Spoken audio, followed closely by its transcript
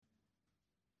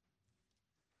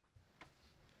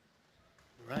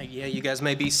Right, yeah, you guys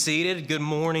may be seated. Good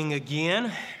morning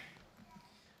again.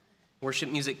 Worship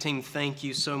music team, thank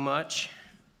you so much.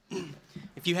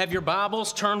 If you have your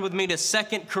Bibles, turn with me to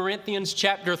 2 Corinthians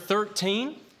chapter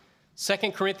 13.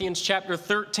 2 Corinthians chapter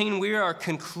 13, we are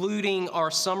concluding our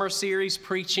summer series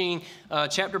preaching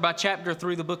chapter by chapter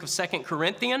through the book of 2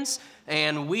 Corinthians.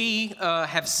 And we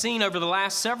have seen over the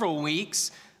last several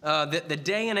weeks that the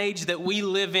day and age that we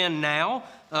live in now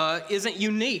isn't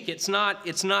unique. It's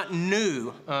not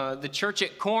new. The church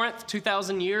at Corinth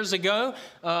 2,000 years ago,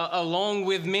 along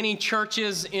with many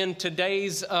churches in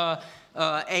today's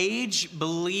age,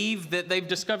 believe that they've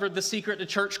discovered the secret to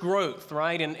church growth,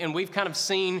 right? And we've kind of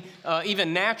seen,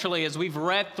 even naturally, as we've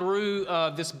read through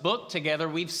this book together,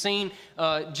 we've seen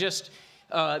just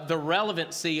the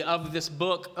relevancy of this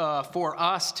book for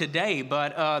us today.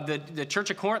 But the Church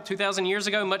of Corinth 2,000 years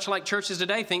ago, much like churches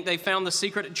today, think they found the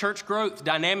secret to church growth.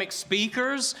 Dynamic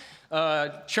speakers,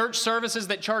 church services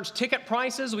that charge ticket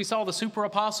prices. We saw the super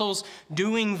apostles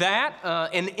doing that.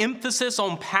 An emphasis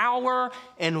on power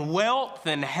and wealth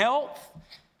and health.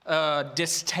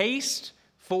 Distaste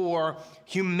for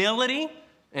humility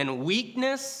and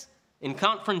weakness and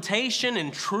confrontation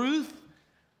and truth.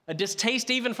 A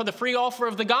distaste even for the free offer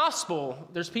of the gospel.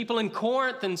 There's people in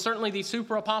Corinth, and certainly these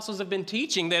super apostles have been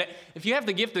teaching that if you have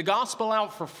to give the gospel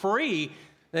out for free,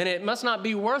 then it must not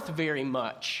be worth very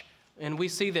much. And we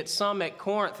see that some at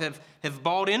Corinth have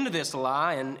bought into this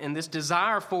lie and this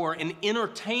desire for an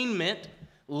entertainment,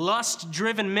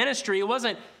 lust-driven ministry. It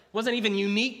wasn't even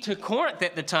unique to Corinth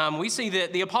at the time. We see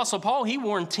that the Apostle Paul, he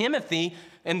warned Timothy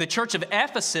and the church of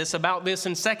Ephesus about this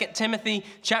in 2 Timothy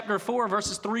chapter 4,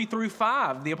 verses 3 through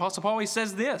 5. The Apostle Paul, he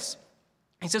says this.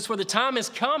 He says, "For the time is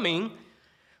coming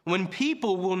when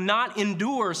people will not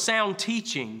endure sound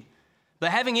teaching, but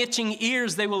having itching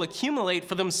ears, they will accumulate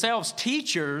for themselves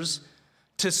teachers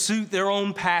to suit their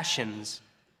own passions.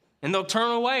 And they'll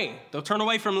turn away. They'll turn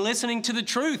away from listening to the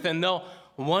truth, and they'll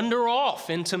wander off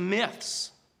into myths."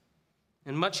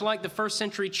 And much like the first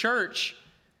century church,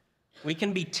 we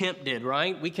can be tempted,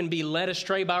 right? We can be led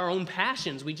astray by our own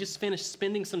passions. We just finished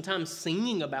spending some time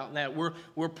singing about that.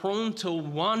 We're prone to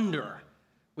wander.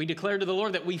 We declare to the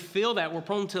Lord that we feel that. We're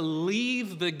prone to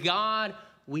leave the God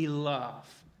we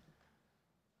love.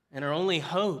 And our only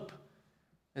hope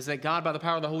is that God, by the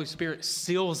power of the Holy Spirit,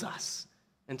 seals us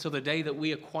until the day that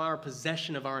we acquire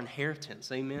possession of our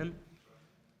inheritance. Amen?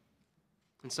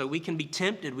 And so we can be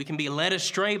tempted. We can be led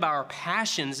astray by our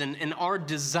passions and our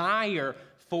desire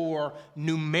for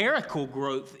numerical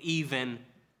growth even.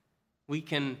 We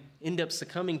can end up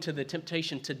succumbing to the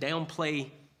temptation to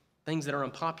downplay things that are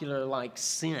unpopular like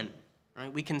sin.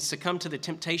 Right? We can succumb to the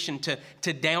temptation to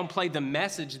downplay the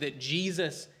message that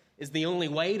Jesus is the only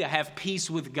way to have peace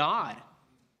with God.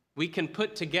 We can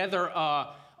put together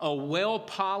a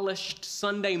well-polished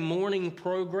Sunday morning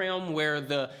program where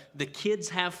the kids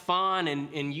have fun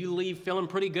and you leave feeling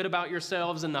pretty good about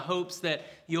yourselves in the hopes that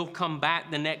you'll come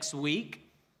back the next week.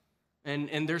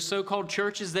 And there's so-called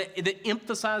churches that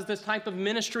emphasize this type of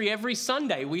ministry every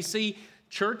Sunday. We see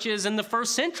churches in the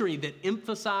first century that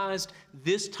emphasized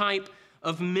this type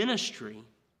of ministry.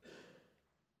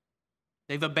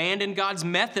 They've abandoned God's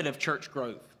method of church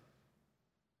growth.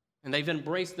 And they've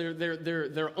embraced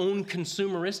their own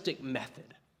consumeristic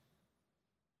method.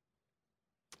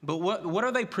 But what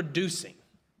are they producing?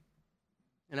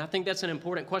 And I think that's an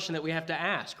important question that we have to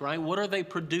ask, right? What are they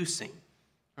producing,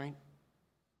 right?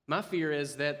 My fear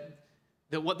is that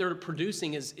what they're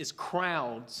producing is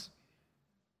crowds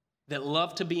that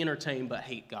love to be entertained but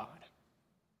hate God.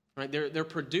 Right? They're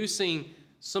producing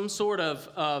some sort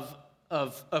of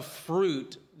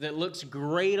fruit that looks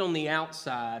great on the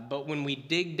outside, but when we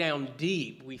dig down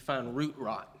deep, we find root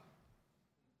rot.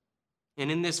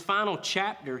 And in this final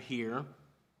chapter here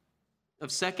of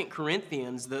 2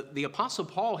 Corinthians, the Apostle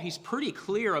Paul, he's pretty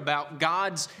clear about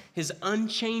his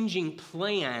unchanging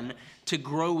plan to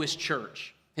grow his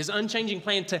church, his unchanging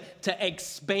plan to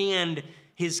expand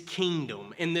his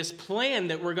kingdom. And this plan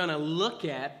that we're going to look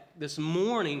at this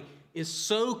morning is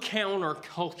so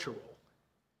countercultural.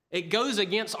 It goes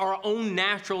against our own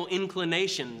natural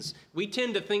inclinations. We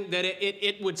tend to think that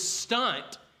it would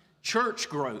stunt church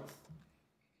growth.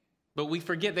 But we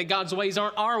forget that God's ways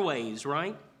aren't our ways,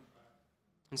 right?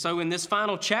 And so in this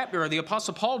final chapter, the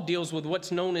Apostle Paul deals with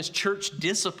what's known as church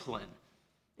discipline.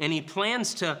 And he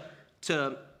plans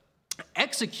to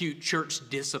execute church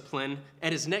discipline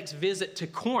at his next visit to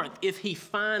Corinth if he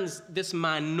finds this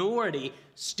minority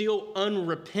still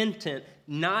unrepentant,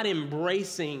 not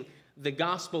embracing the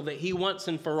gospel that he once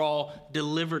and for all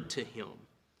delivered to him.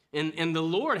 And the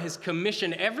Lord has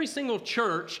commissioned every single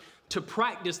church to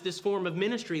practice this form of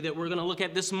ministry that we're going to look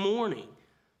at this morning.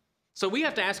 So we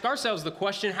have to ask ourselves the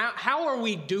question, how are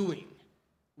we doing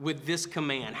with this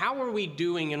command? How are we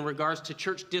doing in regards to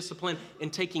church discipline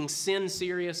and taking sin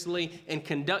seriously and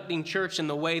conducting church in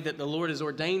the way that the Lord has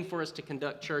ordained for us to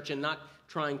conduct church and not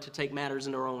trying to take matters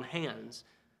into our own hands?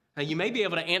 Now, you may be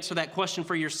able to answer that question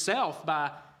for yourself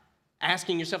by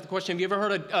asking yourself the question, have you ever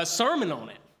heard a sermon on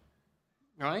it?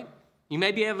 Right? You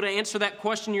may be able to answer that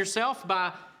question yourself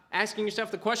by asking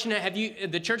yourself the question,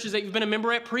 the churches that you've been a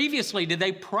member at previously, did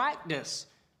they practice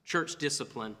church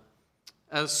discipline?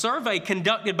 A survey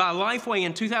conducted by Lifeway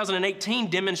in 2018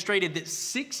 demonstrated that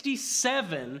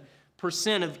 67%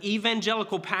 of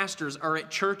evangelical pastors are at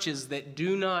churches that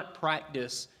do not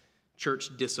practice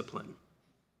church discipline.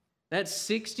 That's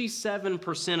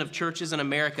 67% of churches in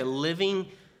America living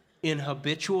in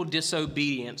habitual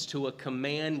disobedience to a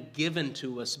command given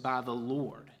to us by the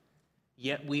Lord.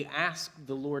 Yet we ask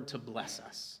the Lord to bless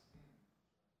us.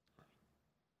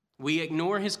 We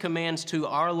ignore his commands to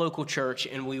our local church,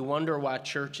 and we wonder why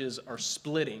churches are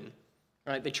splitting.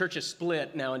 Right? The churches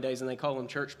split nowadays, and they call them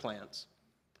church plants.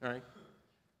 Right?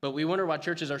 But we wonder why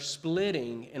churches are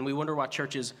splitting, and we wonder why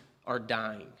churches are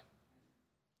dying.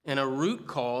 And a root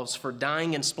cause for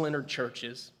dying in splintered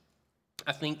churches,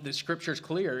 I think the scripture is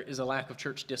clear, is a lack of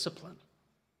church discipline.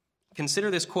 Consider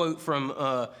this quote from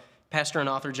pastor and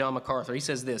author John MacArthur. He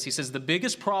says this. He says, the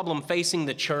biggest problem facing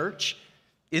the church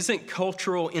isn't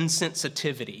cultural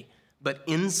insensitivity, but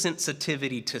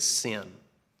insensitivity to sin.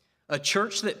 A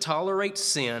church that tolerates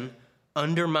sin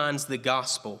undermines the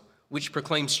gospel, which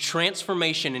proclaims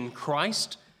transformation in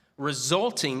Christ,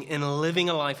 resulting in living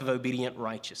a life of obedient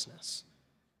righteousness.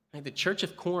 The church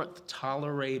of Corinth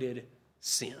tolerated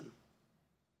sin.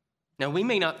 Now, we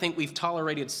may not think we've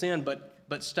tolerated sin,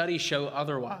 but studies show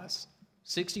otherwise.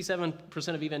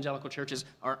 67% of evangelical churches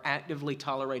are actively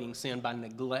tolerating sin by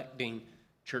neglecting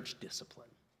church discipline.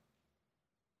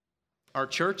 Our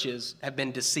churches have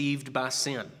been deceived by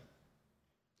sin.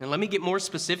 And let me get more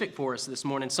specific for us this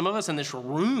morning. Some of us in this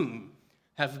room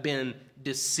have been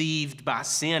deceived by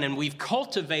sin, and we've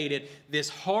cultivated this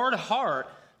hard heart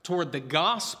toward the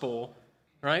gospel,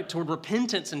 right? Toward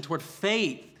repentance and toward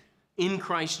faith in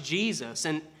Christ Jesus.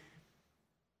 And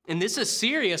this is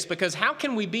serious because how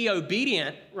can we be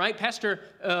obedient, right? Pastor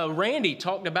Randy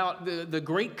talked about the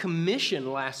Great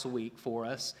Commission last week for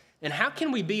us. And how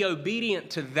can we be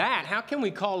obedient to that? How can we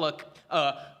call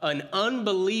an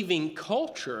unbelieving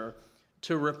culture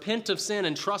to repent of sin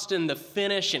and trust in the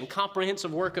finished and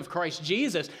comprehensive work of Christ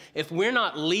Jesus if we're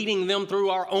not leading them through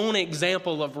our own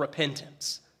example of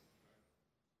repentance?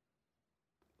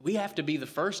 We have to be the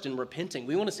first in repenting.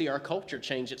 We want to see our culture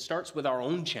change. It starts with our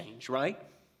own change, right?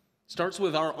 It starts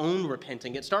with our own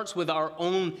repenting. It starts with our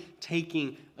own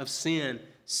taking of sin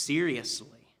seriously.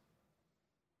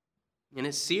 And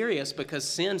it's serious because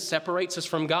sin separates us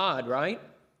from God, right?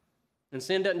 And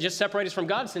sin doesn't just separate us from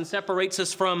God, sin separates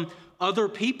us from other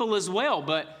people as well.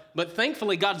 But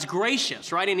thankfully, God's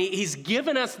gracious, right? And He's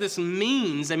given us this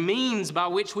means, a means by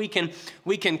which we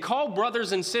can call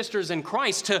brothers and sisters in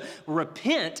Christ to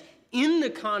repent in the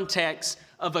context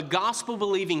of a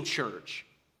gospel-believing church.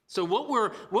 So what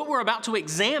we're about to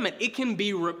examine, it can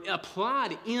be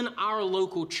applied in our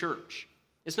local church.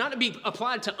 It's not to be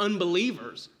applied to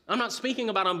unbelievers. I'm not speaking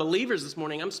about unbelievers this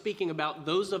morning. I'm speaking about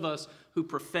those of us who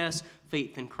profess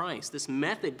faith in Christ. This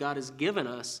method God has given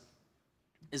us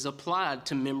is applied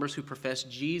to members who profess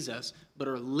Jesus but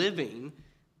are living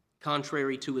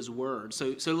contrary to his word.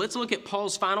 So let's look at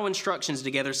Paul's final instructions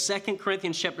together. 2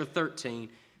 Corinthians chapter 13.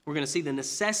 We're going to see the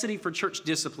necessity for church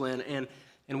discipline,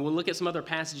 and we'll look at some other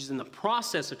passages in the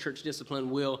process of church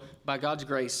discipline will, by God's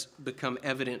grace, become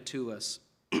evident to us.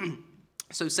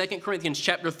 So 2 Corinthians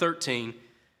chapter 13,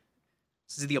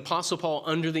 this is the Apostle Paul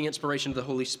under the inspiration of the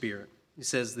Holy Spirit. He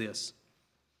says this,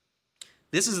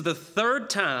 "This is the third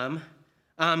time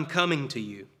I'm coming to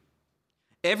you.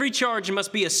 Every charge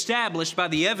must be established by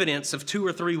the evidence of 2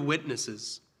 or 3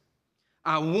 witnesses.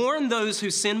 I warned those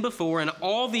who sinned before and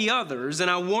all the others,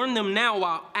 and I warn them now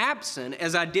while absent,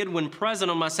 as I did when present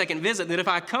on my second visit, that if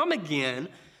I come again,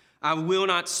 I will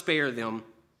not spare them.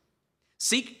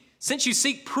 Since you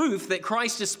seek proof that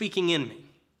Christ is speaking in me.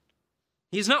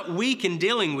 He is not weak in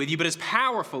dealing with you, but is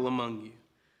powerful among you.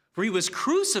 For he was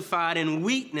crucified in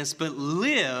weakness, but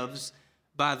lives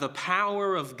by the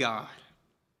power of God.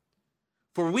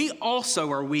 For we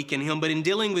also are weak in him, but in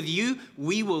dealing with you,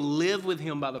 we will live with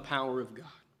him by the power of God.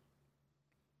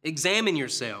 Examine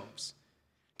yourselves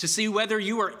to see whether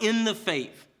you are in the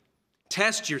faith.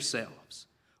 Test yourselves.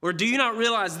 Or do you not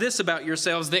realize this about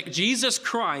yourselves, that Jesus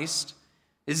Christ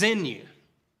is in you?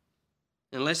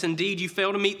 Unless indeed you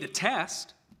fail to meet the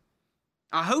test.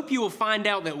 I hope you will find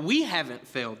out that we haven't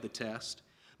failed the test,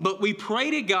 but we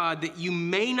pray to God that you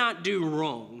may not do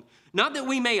wrong, not that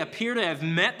we may appear to have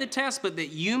met the test, but that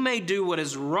you may do what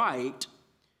is right,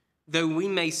 though we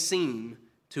may seem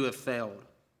to have failed.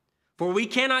 For we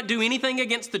cannot do anything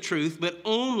against the truth, but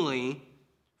only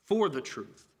for the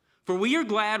truth. For we are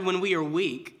glad when we are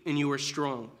weak and you are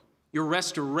strong. Your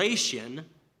restoration,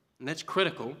 and that's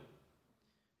critical,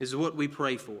 is what we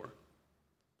pray for.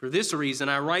 For this reason,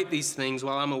 I write these things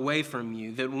while I'm away from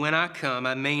you, that when I come,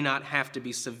 I may not have to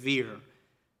be severe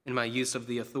in my use of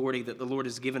the authority that the Lord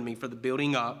has given me for the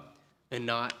building up and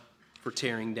not for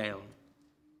tearing down.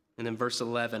 And then verse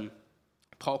 11,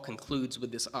 Paul concludes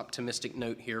with this optimistic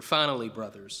note here. Finally,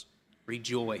 brothers,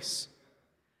 rejoice.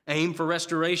 Aim for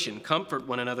restoration, comfort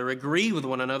one another, agree with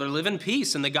one another, live in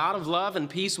peace, and the God of love and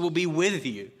peace will be with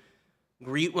you.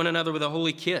 Greet one another with a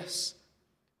holy kiss.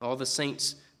 All the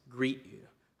saints greet you.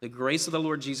 The grace of the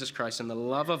Lord Jesus Christ and the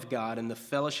love of God and the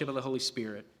fellowship of the Holy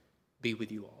Spirit be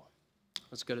with you all.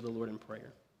 Let's go to the Lord in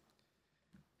prayer.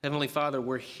 Heavenly Father,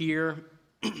 we're here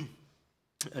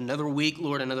another week,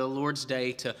 Lord, another Lord's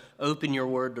Day to open your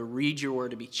word, to read your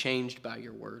word, to be changed by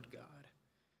your word, God.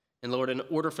 And Lord, in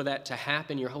order for that to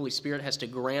happen, your Holy Spirit has to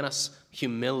grant us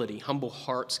humility, humble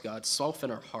hearts, God.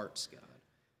 Soften our hearts, God.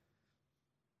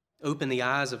 Open the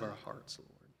eyes of our hearts,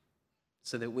 Lord,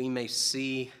 so that we may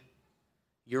see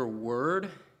your word,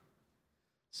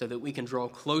 so that we can draw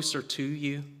closer to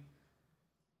you,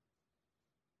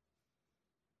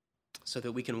 so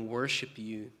that we can worship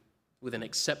you with an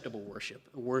acceptable worship,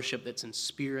 a worship that's in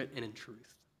spirit and in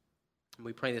truth. And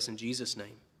we pray this in Jesus'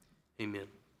 name. Amen.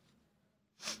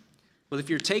 Well, if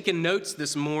you're taking notes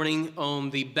this morning,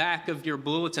 on the back of your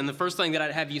bulletin, the first thing that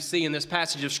I'd have you see in this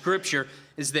passage of Scripture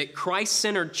is that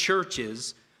Christ-centered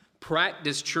churches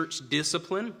practice church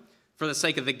discipline for the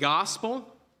sake of the gospel,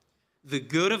 the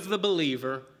good of the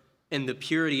believer, and the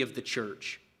purity of the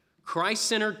church.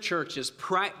 Christ-centered churches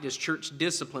practice church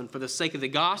discipline for the sake of the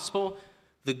gospel,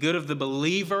 the good of the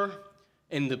believer,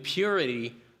 and the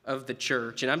purity of the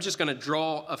church. And I'm just going to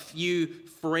draw a few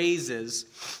phrases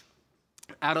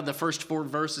out of the first 4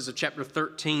 verses of chapter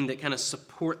 13 that kind of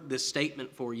support this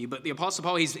statement for you. But the Apostle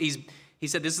Paul, he said,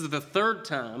 this is the 3rd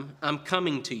time I'm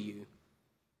coming to you.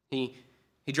 He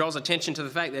draws attention to the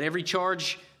fact that every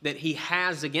charge that he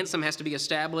has against them has to be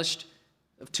established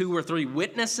of 2 or 3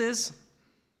 witnesses.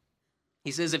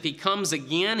 He says if he comes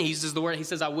again, he uses the word, he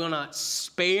says, I will not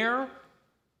spare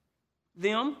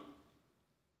them. He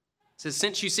says,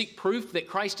 since you seek proof that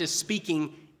Christ is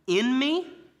speaking in me,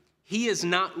 he is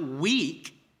not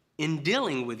weak in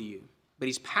dealing with you, but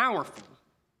he's powerful.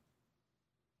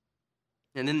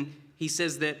 And then he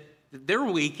says that they're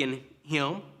weak in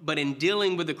him, but in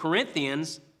dealing with the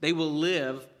Corinthians, they will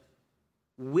live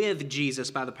with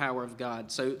Jesus by the power of God.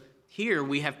 So here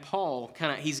we have Paul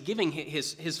he's giving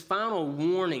his final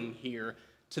warning here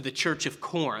to the church of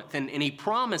Corinth. And he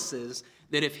promises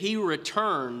that if he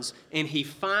returns and he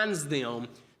finds them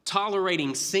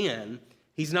tolerating sin,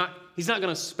 he's not going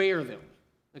to spare them.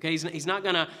 Okay, he's not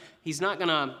going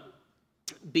to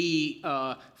be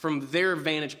from their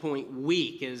vantage point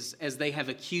weak as they have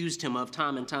accused him of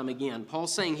time and time again.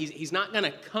 Paul's saying he's not going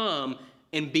to come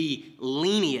and be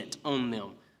lenient on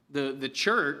them. The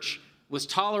church was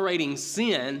tolerating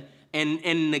sin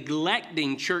and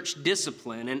neglecting church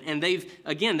discipline, and they've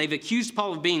accused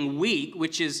Paul of being weak,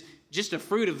 which is just a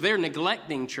fruit of their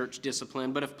neglecting church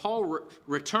discipline. But if Paul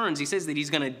returns, he says that he's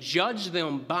going to judge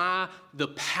them by the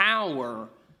power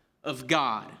of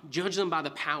God. Judge them by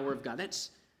the power of God.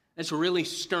 That's really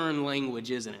stern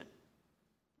language, isn't it?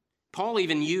 Paul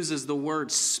even uses the word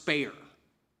spare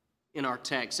in our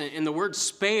text. And the word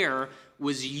spare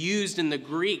was used in the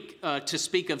Greek to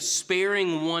speak of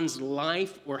sparing one's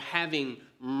life or having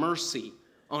mercy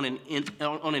on an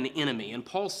enemy. And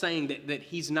Paul's saying that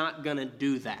he's not going to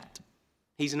do that.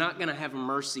 He's not going to have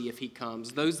mercy if he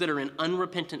comes. Those that are in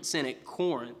unrepentant sin at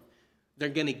Corinth, they're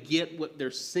going to get what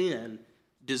their sin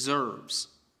deserves.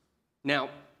 Now,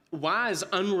 why is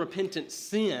unrepentant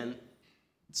sin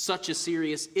such a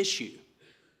serious issue?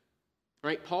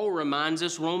 Right? Paul reminds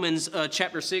us, Romans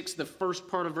chapter 6, the first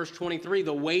part of verse 23,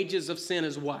 the wages of sin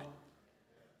is what?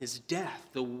 Is death.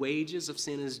 The wages of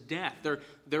sin is death.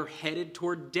 They're headed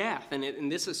toward death.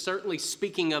 And this is certainly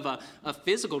speaking of a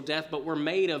physical death, but we're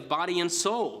made of body and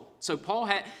soul. So Paul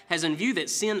has in view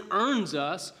that sin earns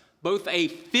us both a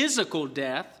physical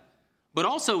death, but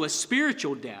also a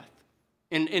spiritual death.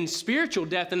 And spiritual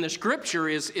death in the Scripture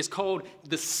is called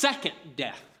the second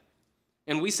death.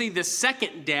 And we see the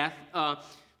second death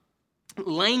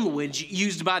language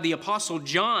used by the Apostle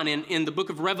John in the book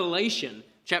of Revelation,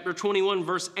 Chapter 21,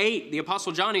 verse 8, the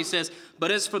Apostle John, he says,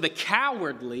 "But as for the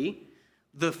cowardly,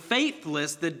 the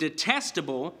faithless, the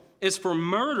detestable, as for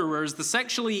murderers, the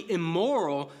sexually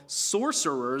immoral,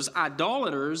 sorcerers,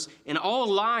 idolaters, and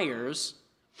all liars,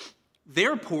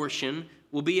 their portion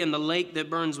will be in the lake that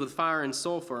burns with fire and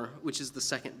sulfur, which is the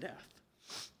second death."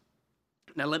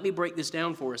 Now let me break this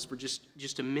down for us for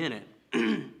just a minute.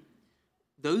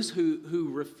 Those who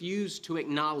refuse to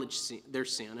acknowledge their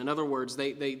sin, in other words,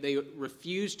 they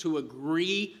refuse to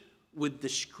agree with the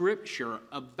Scripture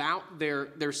about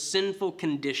their sinful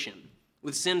condition,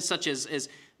 with sins such as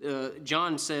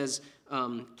John says,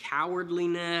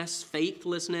 cowardliness,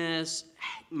 faithlessness,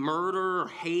 murder,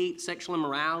 hate, sexual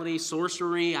immorality,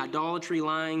 sorcery, idolatry,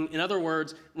 lying. In other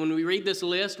words, when we read this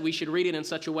list, we should read it in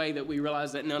such a way that we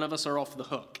realize that none of us are off the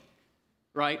hook,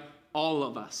 right? All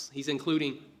of us. He's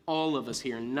including all of us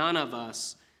here. None of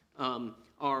us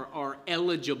are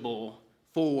eligible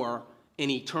for an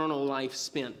eternal life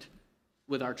spent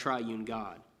with our triune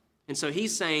God. And so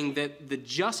he's saying that the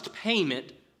just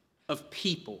payment of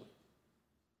people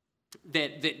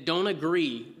that don't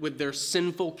agree with their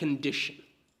sinful condition,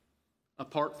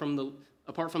 apart from the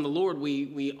Lord,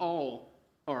 we all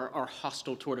are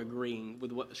hostile toward agreeing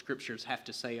with what the Scriptures have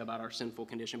to say about our sinful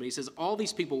condition. But he says all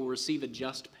these people will receive a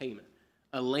just payment,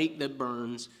 a lake that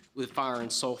burns with fire and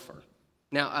sulfur.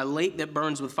 Now, a lake that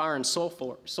burns with fire and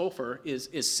sulfur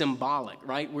is symbolic,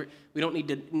 right? We don't need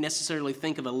to necessarily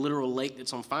think of a literal lake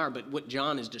that's on fire, but what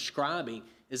John is describing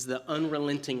is the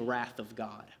unrelenting wrath of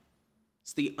God.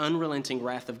 It's the unrelenting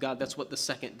wrath of God. That's what the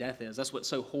second death is. That's what's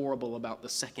so horrible about the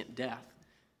second death.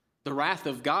 The wrath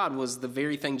of God was the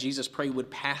very thing Jesus prayed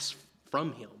would pass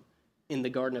from him in the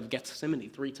Garden of Gethsemane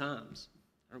 3 times.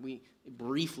 We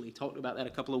briefly talked about that a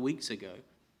couple of weeks ago.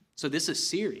 So this is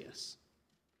serious.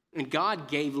 And God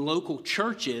gave local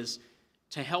churches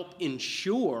to help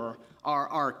ensure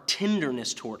our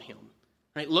tenderness toward him.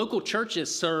 Right? Local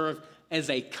churches serve as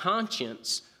a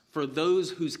conscience for those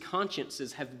whose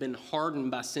consciences have been hardened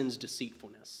by sin's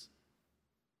deceitfulness.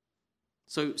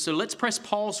 So let's press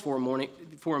pause for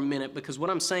a minute, because what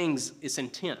I'm saying is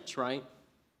intense, right?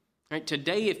 Right?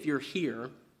 Today, if you're here,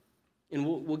 and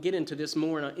we'll get into this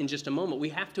more in just a moment, we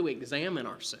have to examine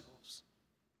ourselves.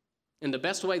 And the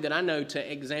best way that I know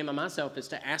to examine myself is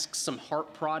to ask some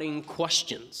heart-prodding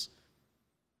questions.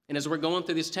 And as we're going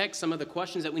through this text, some of the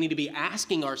questions that we need to be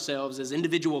asking ourselves as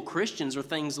individual Christians are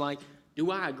things like, do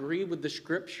I agree with the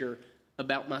Scripture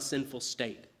about my sinful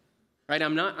state? Right?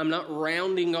 I'm not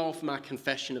rounding off my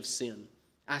confession of sin.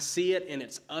 I see it in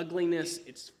its ugliness,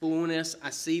 its fullness. I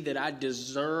see that I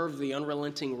deserve the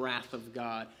unrelenting wrath of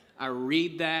God. I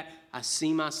read that. I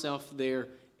see myself there.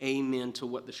 Amen to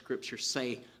what the Scriptures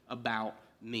say about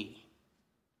me.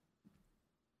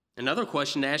 Another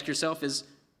question to ask yourself is,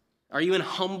 are you in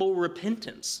humble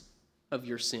repentance of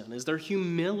your sin? Is there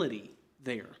humility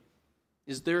there?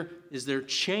 Is there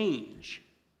change?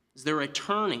 Is there a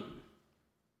turning?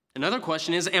 Another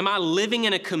question is, am I living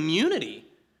in a community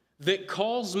that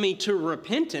calls me to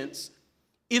repentance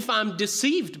if I'm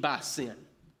deceived by sin?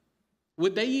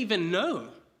 Would they even know?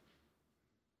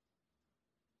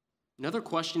 Another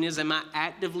question is, am I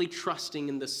actively trusting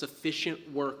in the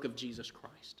sufficient work of Jesus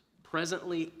Christ?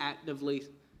 Presently, actively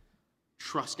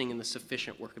trusting in the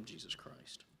sufficient work of Jesus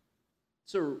Christ.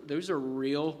 So those are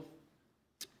real,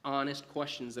 honest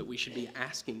questions that we should be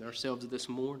asking ourselves this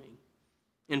morning.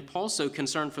 And Paul's so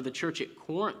concerned for the church at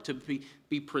Corinth to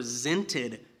be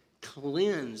presented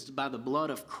cleansed by the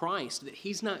blood of Christ that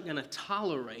he's not going to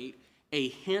tolerate a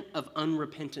hint of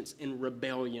unrepentance and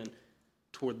rebellion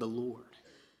toward the Lord.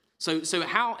 So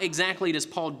how exactly does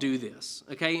Paul do this?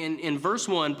 Okay, in verse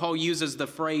 1, Paul uses the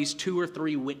phrase 2 or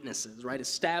 3 witnesses, right?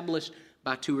 Established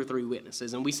by 2 or 3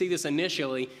 witnesses. And we see this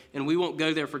initially, and we won't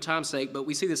go there for time's sake, but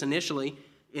we see this initially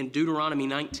in Deuteronomy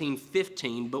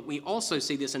 19:15, but we also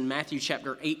see this in Matthew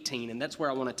chapter 18, and that's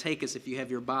where I want to take us if you have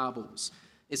your Bibles.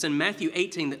 It's in Matthew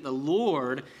 18 that the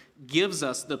Lord gives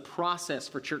us the process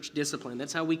for church discipline.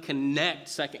 That's how we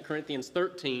connect 2 Corinthians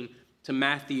 13 to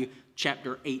Matthew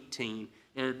chapter 18.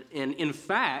 And in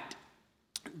fact,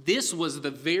 this was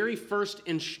the very first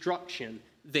instruction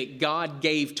that God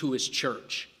gave to his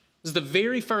church. This is the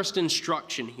very first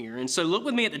instruction here. And so look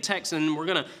with me at the text, and we're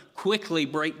going to quickly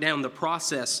break down the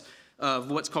process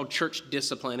of what's called church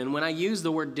discipline. And when I use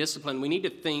the word discipline, we need to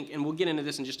think, and we'll get into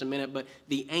this in just a minute, but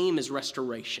the aim is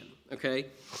restoration, okay?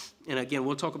 And again,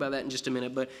 we'll talk about that in just a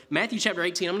minute. But Matthew chapter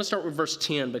 18, I'm going to start with verse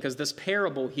 10 because this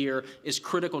parable here is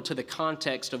critical to the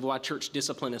context of why church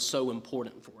discipline is so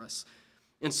important for us.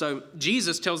 And so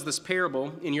Jesus tells this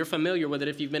parable, and you're familiar with it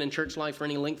if you've been in church life for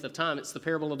any length of time. It's the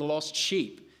parable of the lost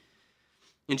sheep.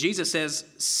 And Jesus says,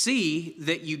 see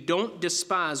that you don't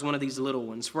despise one of these little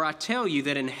ones, for I tell you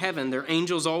that in heaven their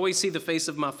angels always see the face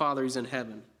of my Father who's in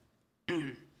heaven.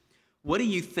 What do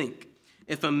you think?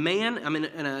 If a man,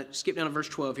 and I skip down to verse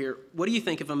 12 here. What do you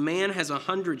think if a man has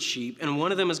 100 sheep and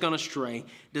one of them has gone astray?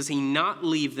 Does he not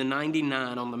leave the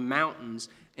 99 on the mountains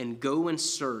and go in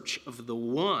search of the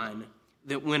one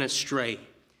that went astray?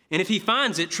 And if he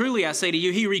finds it, truly I say to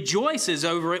you, he rejoices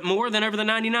over it more than over the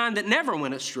 99 that never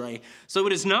went astray. So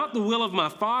it is not the will of my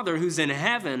Father who's in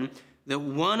heaven that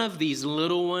one of these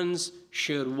little ones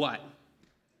should what?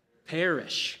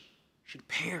 Perish. Should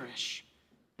perish.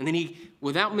 And then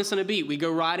without missing a beat, we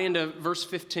go right into verse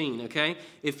 15, okay?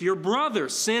 If your brother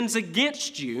sins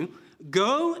against you,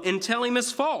 go and tell him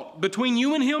his fault between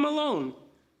you and him alone.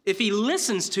 If he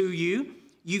listens to you,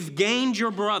 you've gained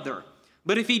your brother.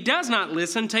 But if he does not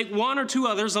listen, take one or two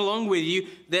others along with you,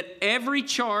 that every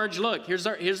charge, look, here's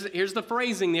the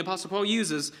phrasing the Apostle Paul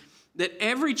uses, that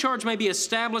every charge may be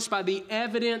established by the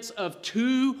evidence of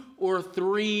 2 or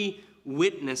 3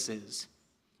 witnesses.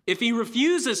 If he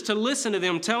refuses to listen to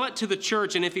them, tell it to the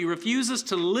church. And if he refuses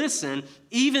to listen,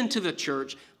 even to the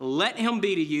church, let him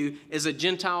be to you as a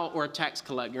Gentile or a tax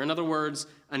collector. In other words,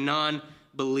 a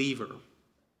non-believer.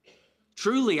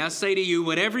 Truly, I say to you,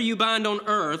 whatever you bind on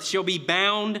earth shall be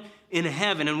bound in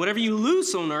heaven, and whatever you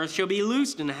loose on earth shall be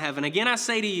loosed in heaven. Again, I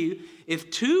say to you, if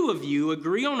 2 of you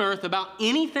agree on earth about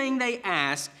anything they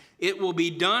ask, it will be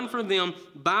done for them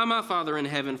by my Father in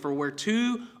heaven. For where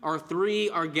 2 or 3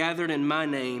 are gathered in my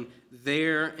name,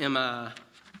 there am I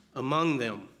among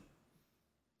them.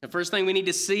 The first thing we need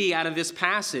to see out of this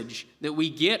passage that we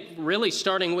get, really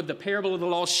starting with the parable of the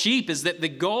lost sheep, is that the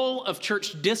goal of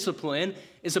church discipline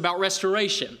is about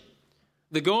restoration.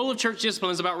 The goal of church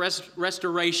discipline is about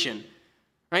restoration,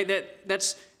 right?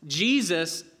 That's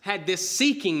Jesus had this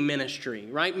seeking ministry,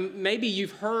 right? Maybe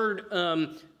you've heard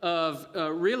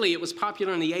really, it was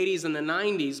popular in the 80s and the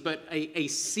 90s, but a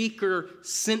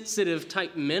seeker-sensitive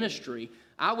type ministry.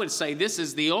 I would say this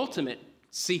is the ultimate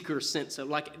seeker-sensitive.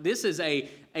 Like, this is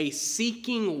a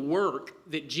seeking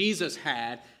work that Jesus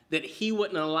had, that he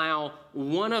wouldn't allow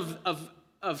one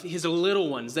of his little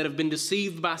ones that have been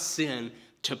deceived by sin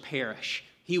to perish.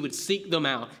 He would seek them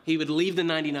out. He would leave the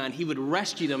 99. He would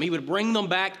rescue them. He would bring them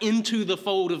back into the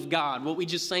fold of God, what we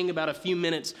just sang about a few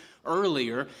minutes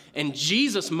earlier. And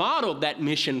Jesus modeled that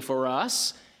mission for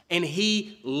us, and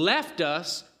he left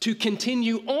us to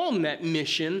continue on that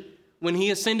mission when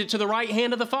he ascended to the right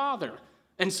hand of the Father.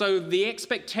 And so the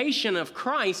expectation of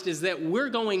Christ is that we're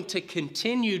going to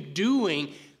continue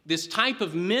doing this type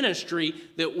of ministry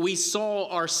that we saw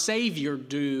our Savior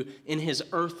do in his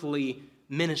earthly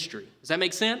ministry. Does that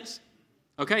make sense?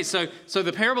 Okay, so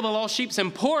the parable of the lost sheep is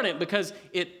important because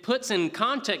it puts in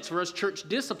context for us church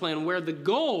discipline where the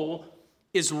goal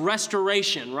is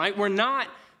restoration, right? We're not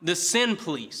the sin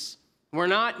police. We're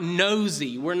not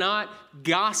nosy. We're not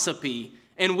gossipy.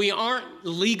 And we aren't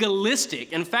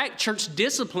legalistic. In fact, church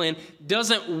discipline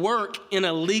doesn't work in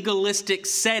a legalistic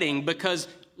setting because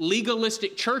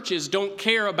legalistic churches don't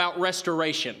care about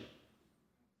restoration.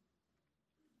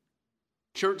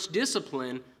 Church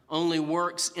discipline only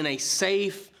works in a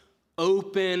safe,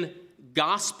 open,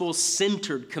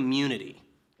 gospel-centered community.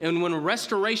 And when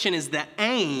restoration is the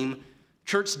aim,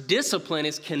 church discipline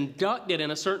is conducted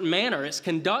in a certain manner. It's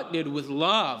conducted with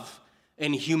love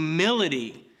and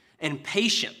humility and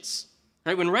patience.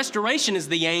 Right? When restoration is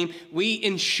the aim, we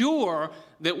ensure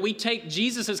that we take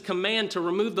Jesus' command to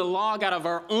remove the log out of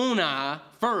our own eye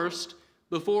first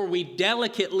before we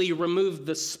delicately remove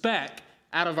the speck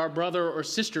out of our brother or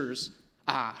sister's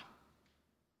eye.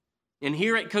 And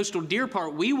here at Coastal Deer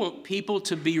Park, we want people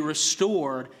to be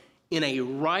restored in a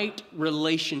right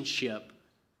relationship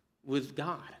with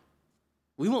God.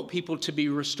 We want people to be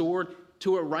restored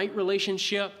to a right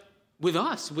relationship with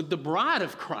us, with the bride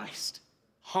of Christ.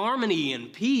 Harmony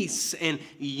and peace and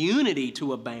unity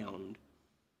to abound.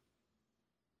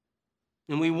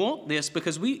 And we want this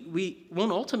because we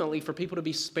want ultimately for people to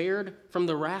be spared from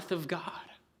the wrath of God.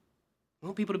 We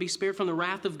want people to be spared from the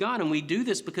wrath of God. And we do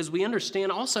this because we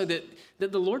understand also that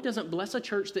the Lord doesn't bless a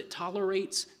church that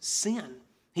tolerates sin.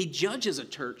 He judges a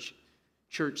church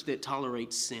that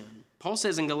tolerates sin. Paul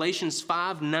says in Galatians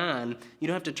 5:9, you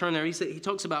don't have to turn there, he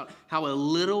talks about how a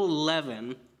little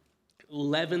leaven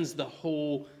leavens the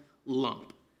whole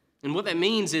lump. And what that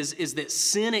means is that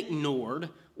sin ignored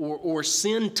or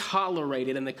sin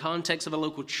tolerated in the context of a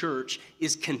local church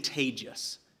is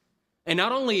contagious. And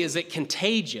not only is it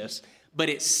contagious, but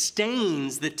it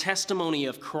stains the testimony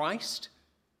of Christ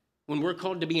when we're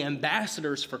called to be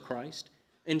ambassadors for Christ.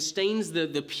 and stains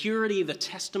the purity, the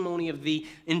testimony of the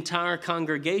entire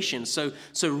congregation. So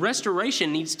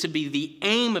restoration needs to be the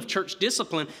aim of church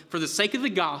discipline for the sake of the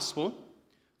gospel,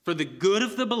 for the good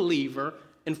of the believer,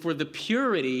 and for the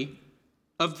purity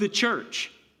of the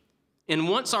church. And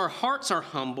once our hearts are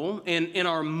humble and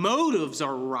our motives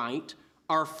are right,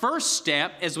 our first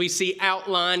step, as we see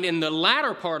outlined in the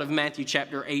latter part of Matthew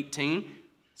chapter 18,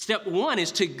 step one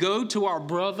is to go to our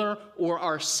brother or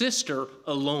our sister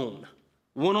alone,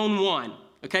 one-on-one.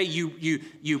 Okay,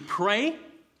 you pray,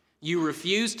 you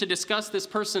refuse to discuss this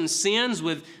person's sins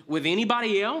with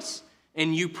anybody else,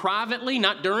 and you privately,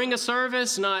 not during a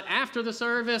service, not after the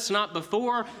service, not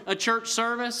before a church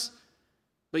service,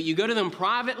 but you go to them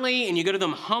privately and you go to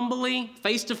them humbly,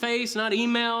 face-to-face, not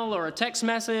email or a text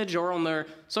message or on their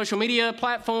social media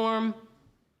platform,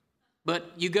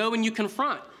 but you go and you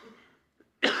confront.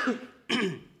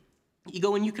 You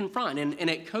go and you confront. And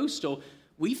at Coastal,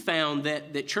 we found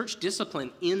that church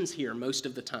discipline ends here most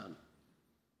of the time.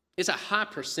 It's a high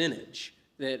percentage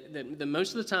that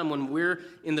most of the time when we're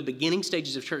in the beginning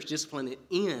stages of church discipline, it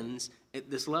ends at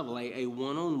this level, a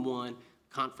one-on-one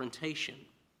confrontation.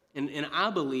 And I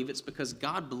believe it's because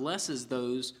God blesses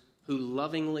those who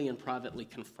lovingly and privately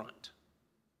confront.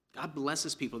 God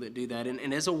blesses people that do that.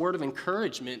 And as a word of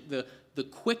encouragement, the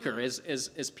quicker,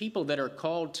 as people that are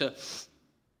called to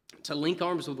link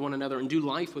arms with one another and do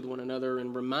life with one another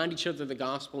and remind each other of the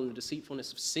gospel and the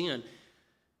deceitfulness of sin,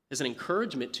 as an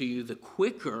encouragement to you, the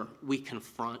quicker we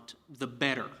confront, the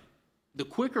better. The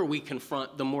quicker we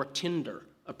confront, the more tender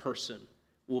a person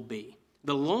will be.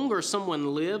 The longer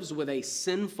someone lives with a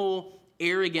sinful,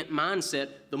 arrogant mindset,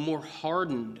 the more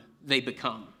hardened they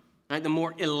become, right? The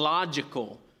more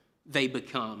illogical they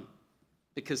become.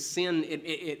 Because sin,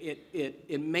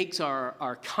 it makes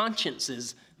our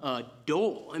consciences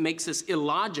dull. It makes us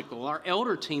illogical. Our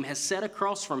elder team has sat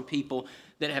across from people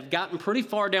that have gotten pretty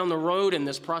far down the road in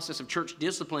this process of church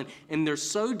discipline, and they're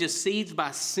so deceived by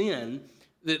sin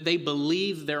that they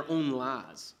believe their own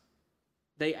lies.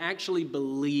 They actually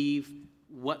believe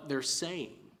what they're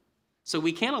saying. So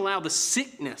we can't allow the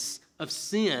sickness of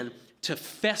sin to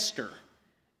fester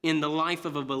in the life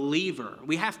of a believer.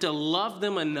 We have to love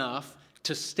them enough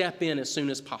to step in as soon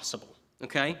as possible,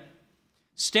 okay?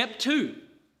 Step two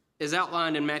is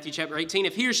outlined in Matthew chapter 18.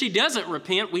 If he or she doesn't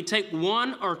repent, we take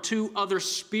one or two other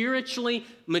spiritually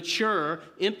mature,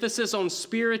 emphasis on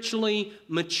spiritually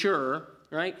mature,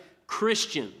 right,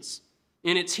 Christians.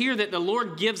 And it's here that the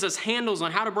Lord gives us handles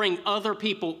on how to bring other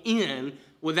people in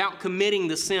without committing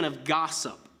the sin of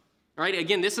gossip. All right,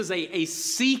 again, this is a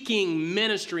seeking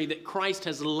ministry that Christ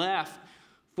has left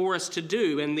for us to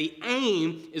do, and the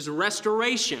aim is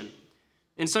restoration.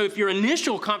 And so if your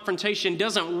initial confrontation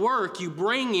doesn't work, you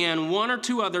bring in one or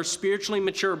two other spiritually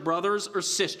mature brothers or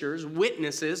sisters,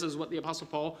 witnesses is what the Apostle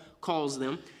Paul calls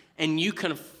them, and you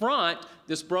confront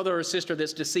this brother or sister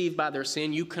that's deceived by their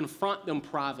sin. You confront them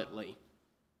privately.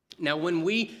 Now, when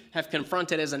we have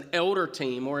confronted as an elder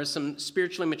team or as some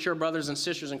spiritually mature brothers and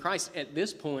sisters in Christ, at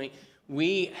this point,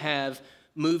 we have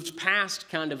moved past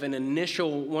kind of an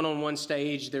initial one-on-one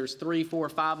stage. There's 3, 4,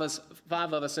 5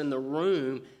 of us in the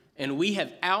room, and we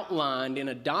have outlined in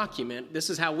a document, this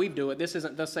is how we do it. This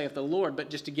isn't thus saith the Lord, but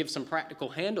just to give some practical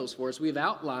handles for us, we've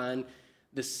outlined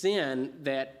the sin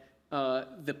that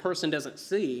the person doesn't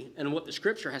see and what the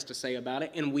Scripture has to say about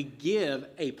it, and we give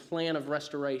a plan of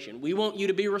restoration. We want you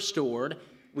to be restored.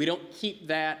 We don't keep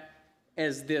that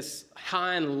as this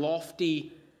high and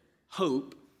lofty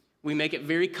hope. We make it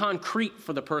very concrete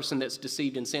for the person that's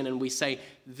deceived in sin, and we say,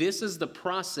 this is the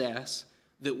process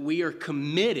that we are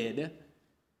committed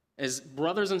as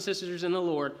brothers and sisters in the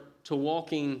Lord to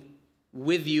walking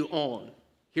with you on.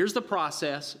 Here's the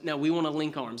process. Now we want to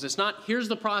link arms. It's not, here's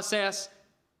the process,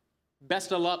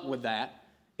 best of luck with that.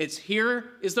 It's,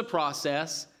 here is the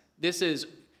process. This is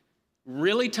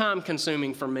really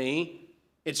time-consuming for me.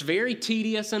 It's very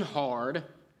tedious and hard.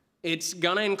 It's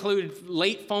going to include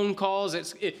late phone calls.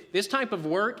 This type of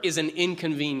work is an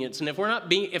inconvenience. And if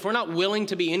we're not willing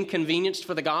to be inconvenienced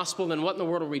for the gospel, then what in the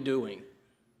world are we doing?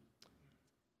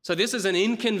 So this is an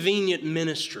inconvenient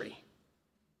ministry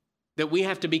that we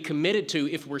have to be committed to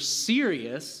if we're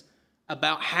serious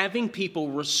about having people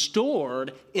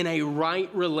restored in a right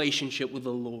relationship with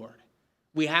the Lord.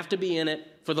 We have to be in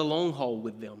it for the long haul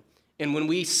with them. And when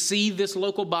we see this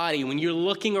local body, when you're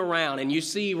looking around and you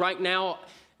see right now,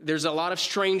 there's a lot of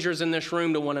strangers in this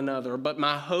room to one another, but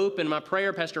my hope and my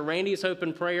prayer, Pastor Randy's hope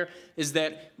and prayer, is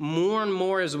that more and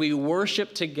more as we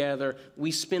worship together,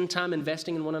 we spend time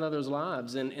investing in one another's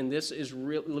lives, and this is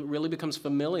really becomes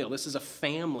familial. This is a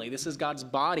family. This is God's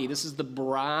body. This is the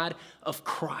bride of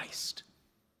Christ.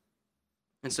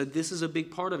 And so this is a big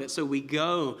part of it. So we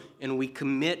go and we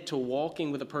commit to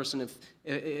walking with a person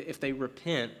if they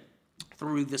repent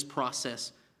through this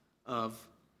process of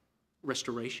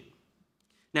restoration.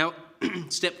 Now,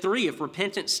 step 3, if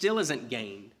repentance still isn't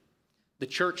gained, the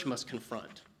church must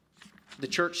confront. The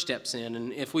church steps in.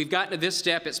 And if we've gotten to this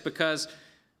step, it's because,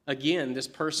 again, this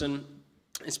person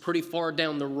is pretty far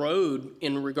down the road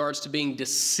in regards to being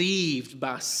deceived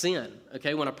by sin.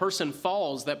 Okay, when a person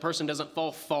falls, that person doesn't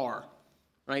fall far.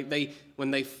 Right?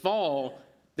 When they fall,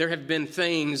 there have been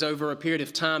things over a period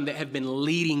of time that have been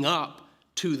leading up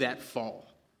to that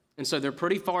fall. And so they're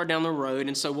pretty far down the road.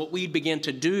 And so what we begin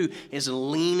to do is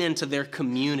lean into their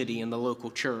community in the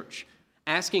local church,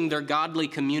 asking their godly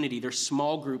community, their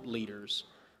small group leaders,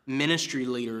 ministry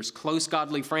leaders, close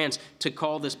godly friends to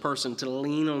call this person, to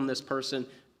lean on this person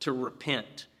to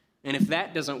repent. And if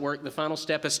that doesn't work, the final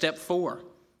step is step 4.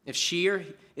 If he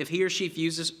or she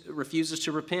refuses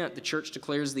to repent, the church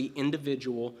declares the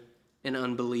individual an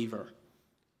unbeliever.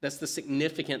 That's the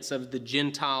significance of the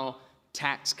Gentile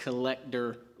tax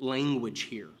collector language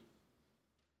here.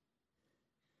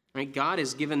 Right? God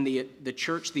has given the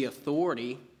church the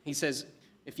authority. He says,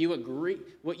 if you agree,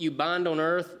 what you bind on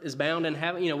earth is bound in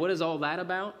heaven. What is all that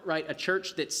about? Right? A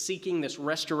church that's seeking this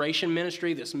restoration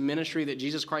ministry, this ministry that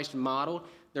Jesus Christ modeled,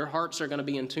 their hearts are going to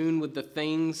be in tune with the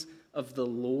things of the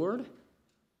Lord,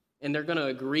 and they're going to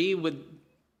agree with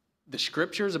the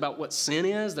scriptures about what sin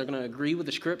is. They're going to agree with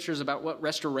the scriptures about what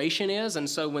restoration is. And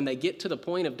so when they get to the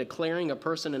point of declaring a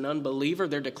person an unbeliever,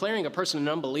 they're declaring a person an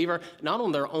unbeliever not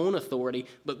on their own authority,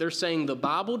 but they're saying the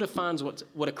Bible defines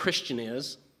what a Christian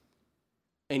is,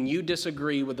 and you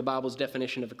disagree with the Bible's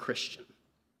definition of a Christian.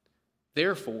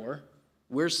 Therefore,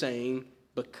 we're saying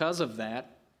because of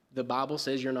that, the Bible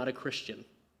says you're not a Christian.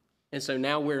 And so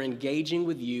now we're engaging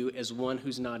with you as one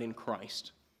who's not in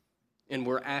Christ. And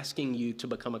we're asking you to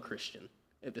become a Christian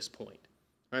at this point.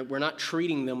 Right? We're not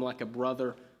treating them like a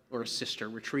brother or a sister.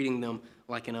 We're treating them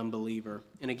like an unbeliever.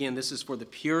 And again, this is for the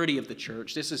purity of the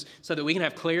church. This is so that we can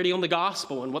have clarity on the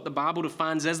gospel and what the Bible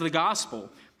defines as the gospel.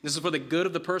 This is for the good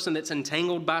of the person that's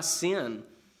entangled by sin.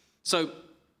 So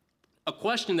a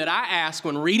question that I ask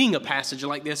when reading a passage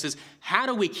like this is, how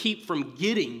do we keep from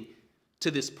getting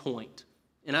to this point?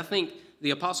 And I think the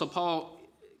Apostle Paul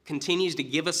continues to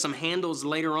give us some handles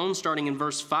later on, starting in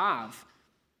verse 5.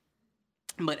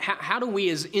 But how do we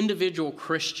as individual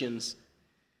Christians,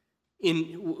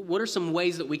 what are some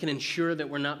ways that we can ensure that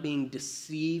we're not being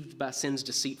deceived by sin's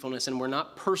deceitfulness and we're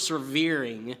not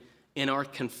persevering in our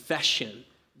confession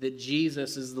that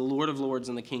Jesus is the Lord of Lords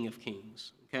and the King of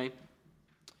Kings? Okay?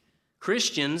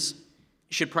 Christians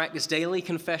should practice daily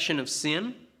confession of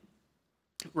sin,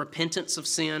 repentance of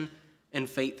sin, and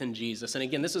faith in Jesus. And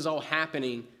again, this is all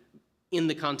happening in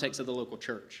the context of the local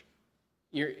church.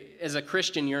 As a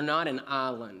Christian, you're not an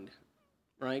island,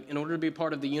 right? In order to be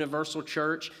part of the universal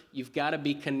church, you've got to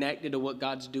be connected to what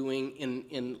God's doing.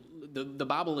 In the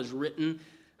Bible is written,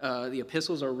 the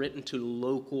epistles are written to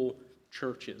local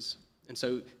churches. And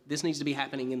so this needs to be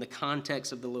happening in the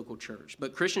context of the local church.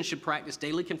 But Christians should practice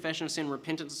daily confession of sin,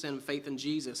 repentance of sin, and faith in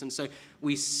Jesus. And so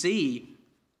we see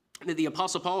that the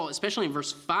Apostle Paul, especially in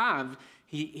verse 5,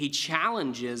 he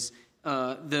challenges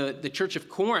the church of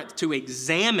Corinth to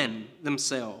examine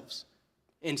themselves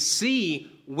and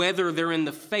see whether they're in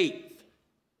the faith.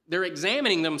 They're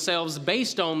examining themselves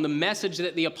based on the message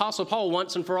that the Apostle Paul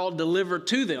once and for all delivered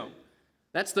to them.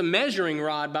 That's the measuring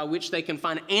rod by which they can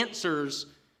find answers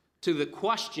to the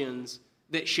questions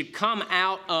that should come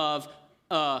out of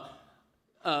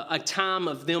a time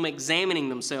of them examining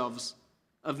themselves,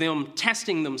 of them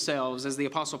testing themselves, as the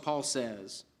Apostle Paul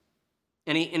says.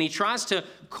 And he tries to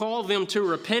call them to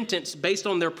repentance based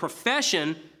on their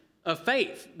profession of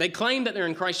faith. They claim that they're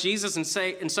in Christ Jesus,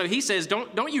 and so he says,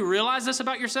 don't you realize this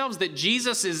about yourselves, that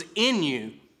Jesus is in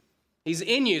you? He's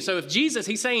in you. So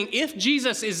he's saying, if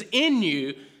Jesus is in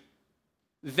you,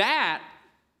 that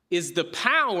is the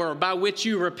power by which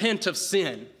you repent of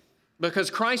sin. Because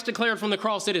Christ declared from the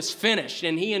cross, it is finished,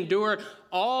 and he endured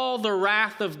all the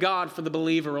wrath of God for the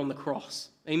believer on the cross.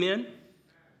 Amen?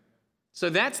 So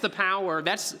that's the power,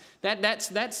 that's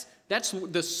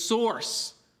the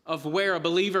source of where a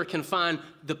believer can find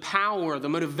the power, the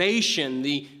motivation,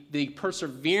 the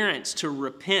perseverance to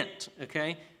repent,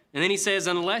 okay? And then he says,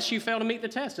 unless you fail to meet the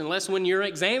test, unless when you're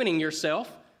examining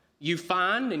yourself, you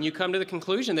find and you come to the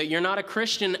conclusion that you're not a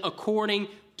Christian according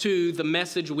to the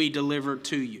message we delivered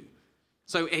to you.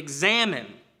 So examine,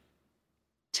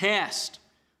 test,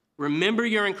 remember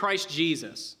you're in Christ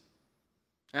Jesus.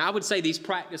 And I would say these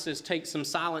practices take some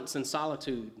silence and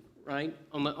solitude, right,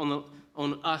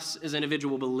 on us as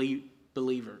individual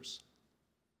believers.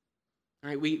 All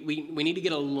right, we need to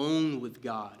get alone with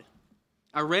God.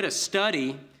 I read a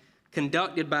study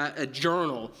conducted by a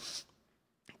journal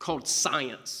called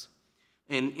Science.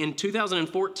 And in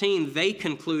 2014, they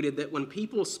concluded that when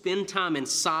people spend time in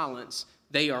silence,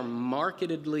 they are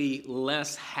markedly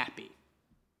less happy.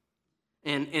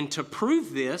 And to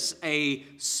prove this, a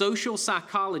social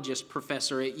psychologist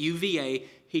professor at UVA,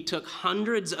 he took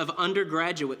hundreds of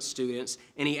undergraduate students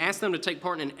and he asked them to take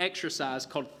part in an exercise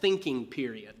called thinking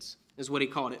periods, is what he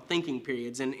called it, thinking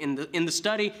periods. And in the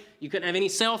study, you couldn't have any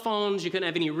cell phones, you couldn't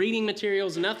have any reading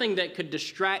materials, nothing that could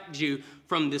distract you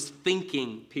from this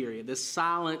thinking period, this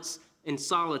silence and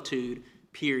solitude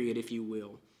period, if you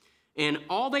will. And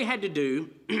all they had to do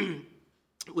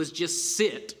was just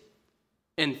sit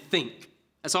and think.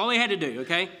 That's all they had to do,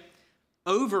 okay?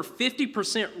 Over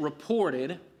 50%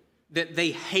 reported that they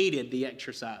hated the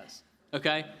exercise,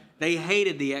 okay? They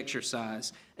hated the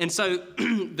exercise. And so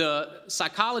the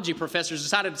psychology professors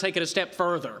decided to take it a step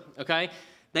further, okay?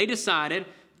 They decided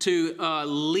to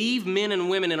leave men and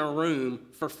women in a room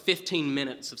for 15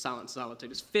 minutes of silence and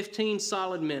solitude. It's 15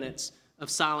 solid minutes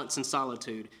of silence and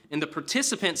solitude. And the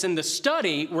participants in the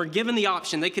study were given the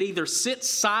option. They could either sit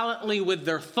silently with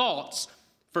their thoughts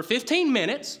for 15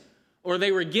 minutes, or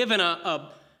they were given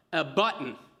a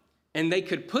button, and they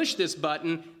could push this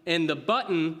button, and the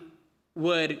button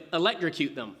would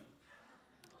electrocute them.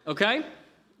 Okay?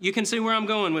 You can see where I'm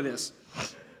going with this.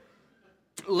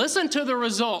 Listen to the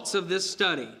results of this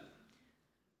study.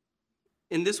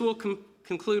 And this will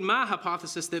conclude my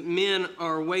hypothesis that men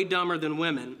are way dumber than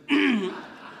women.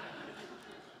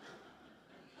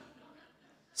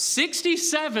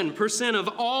 67% of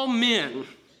all men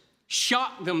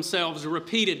shock themselves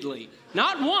repeatedly.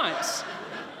 Not once,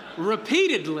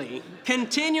 repeatedly,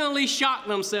 continually shock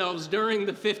themselves during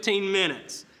the 15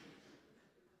 minutes.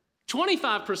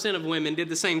 25% of women did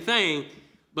the same thing,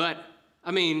 but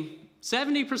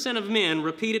 70% of men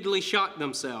repeatedly shock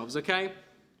themselves, okay?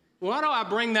 Why do I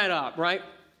bring that up, right?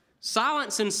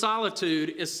 Silence and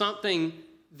solitude is something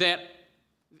that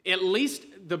at least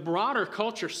the broader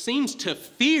culture seems to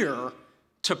fear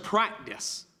to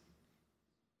practice.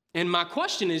 And my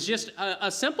question is just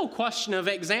a simple question of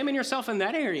examine yourself in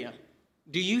that area.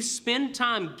 Do you spend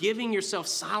time giving yourself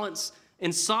silence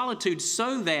and solitude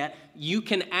so that you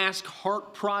can ask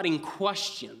heart-prodding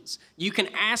questions? You can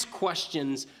ask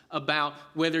questions about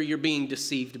whether you're being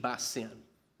deceived by sin,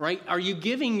 right? Are you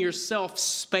giving yourself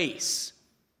space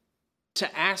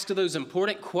to ask those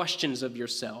important questions of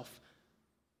yourself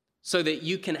so that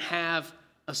you can have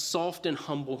a soft and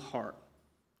humble heart,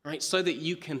 right? So that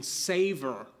you can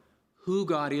savor who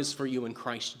God is for you in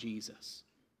Christ Jesus.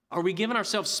 Are we giving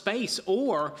ourselves space,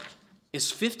 or is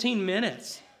 15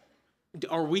 minutes?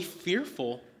 Are we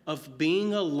fearful of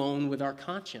being alone with our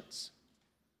conscience?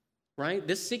 Right?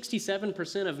 This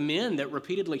 67% of men that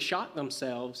repeatedly shock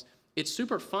themselves, it's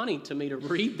super funny to me to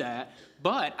read that,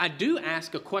 but I do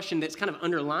ask a question that's kind of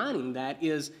underlining that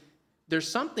is, there's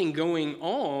something going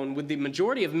on with the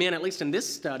majority of men, at least in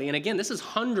this study, and again, this is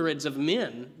hundreds of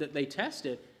men that they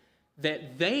tested,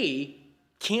 that they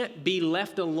can't be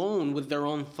left alone with their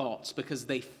own thoughts because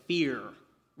they fear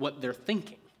what they're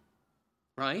thinking,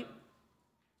 right?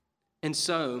 And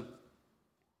so,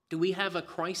 do we have a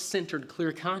Christ-centered,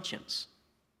 clear conscience?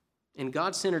 And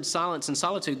God-centered silence and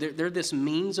solitude, they're this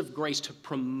means of grace to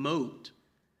promote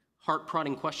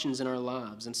heart-prodding questions in our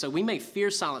lives. And so we may fear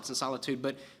silence and solitude,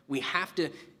 but we have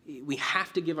to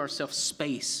give ourselves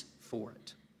space for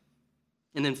it.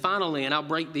 And then finally, and I'll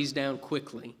break these down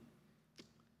quickly,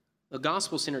 a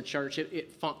gospel-centered church,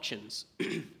 it functions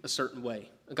a certain way.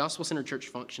 A gospel-centered church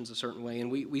functions a certain way, and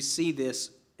we see this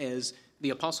as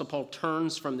the Apostle Paul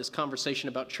turns from this conversation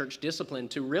about church discipline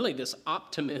to really this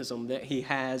optimism that he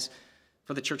has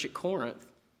for the church at Corinth,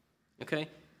 okay?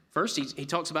 First, he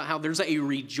talks about how there's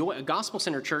a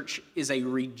gospel-centered church is a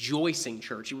rejoicing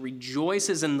church. It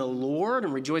rejoices in the Lord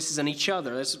and rejoices in each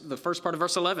other. That's the first part of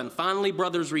verse 11. Finally,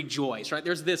 brothers, rejoice, right?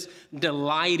 There's this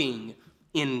delighting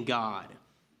in God.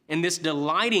 And this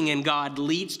delighting in God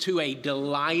leads to a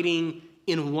delighting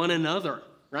in one another,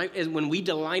 right? And when we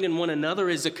delight in one another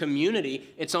as a community,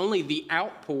 it's only the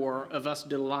outpour of us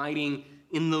delighting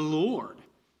in the Lord.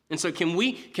 And so can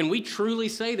we truly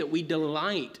say that we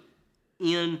delight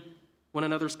in one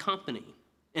another's company?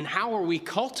 And how are we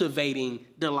cultivating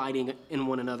delighting in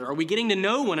one another? Are we getting to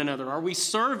know one another? Are we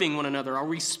serving one another? Are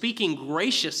we speaking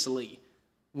graciously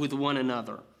with one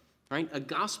another? Right? A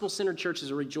gospel-centered church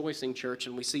is a rejoicing church,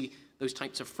 and we see those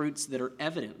types of fruits that are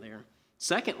evident there.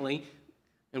 Secondly,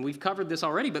 and we've covered this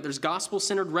already, but there's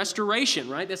gospel-centered restoration,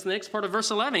 right? That's the next part of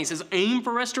verse 11. He says, aim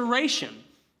for restoration.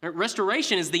 Right?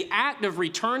 Restoration is the act of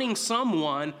returning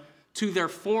someone to their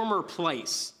former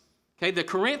place. Okay, the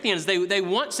Corinthians, they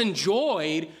once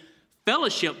enjoyed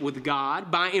fellowship with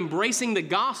God by embracing the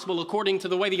gospel according to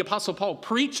the way the Apostle Paul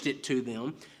preached it to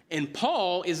them. And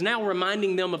Paul is now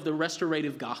reminding them of the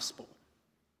restorative gospel.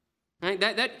 Right?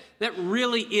 That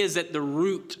really is at the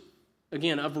root,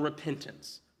 again, of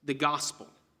repentance, the gospel.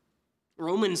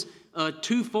 Romans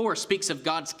 2:4 speaks of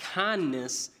God's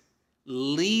kindness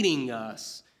leading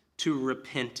us to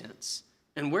repentance.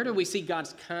 And where do we see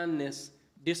God's kindness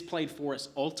displayed for us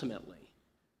ultimately?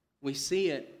 We see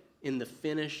it in the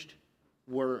finished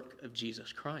work of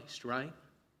Jesus Christ, right?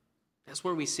 That's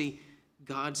where we see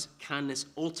God's kindness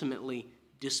ultimately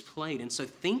displayed. And so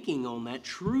thinking on that,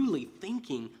 truly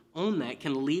thinking on that,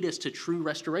 can lead us to true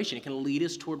restoration. It can lead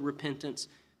us toward repentance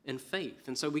and faith.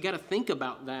 And so we got to think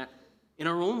about that in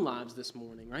our own lives this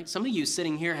morning, right? Some of you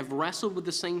sitting here have wrestled with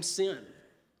the same sin,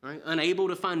 right? Unable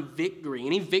to find victory,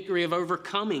 any victory of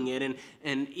overcoming it,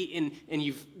 and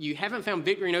you haven't found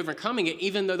victory in overcoming it,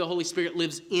 even though the Holy Spirit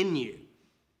lives in you.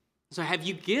 So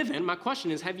my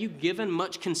question is, have you given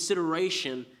much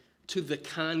consideration to the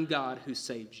kind God who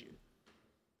saves you?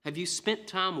 Have you spent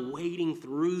time wading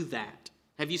through that?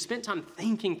 Have you spent time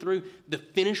thinking through the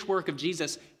finished work of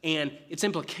Jesus and its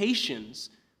implications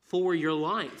for your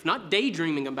life? Not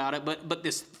daydreaming about it, but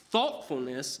this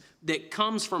thoughtfulness that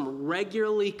comes from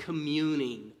regularly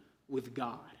communing with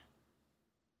God.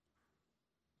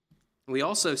 We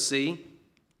also see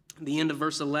the end of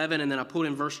verse 11, and then I put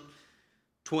in verse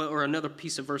 12, or another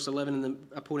piece of verse 11, and then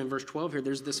I put in verse 12 here.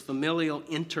 There's this familial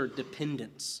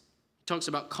interdependence. It talks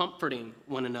about comforting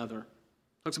one another.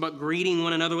 It talks about greeting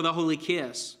one another with a holy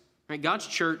kiss. Right? God's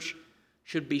church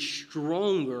should be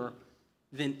stronger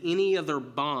than any other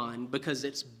bond because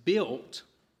it's built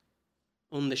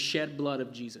on the shed blood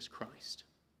of Jesus Christ.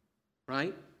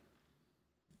 Right?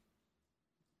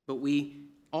 But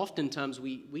oftentimes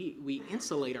we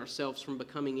insulate ourselves from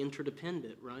becoming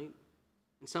interdependent, right?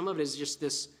 And some of it is just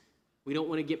this, we don't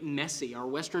want to get messy. Our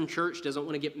Western church doesn't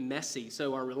want to get messy,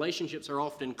 so our relationships are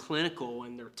often clinical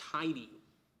and they're tidy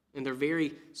and they're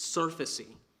very surfacey.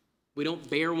 We don't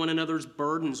bear one another's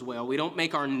burdens well. We don't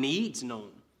make our needs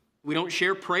known. We don't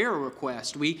share prayer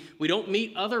requests. We don't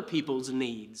meet other people's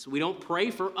needs. We don't pray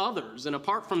for others. And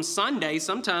apart from Sunday,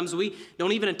 sometimes we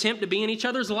don't even attempt to be in each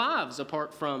other's lives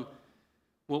apart from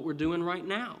what we're doing right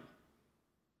now.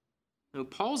 Now,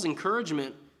 Paul's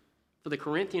encouragement for the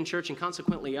Corinthian church and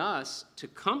consequently us to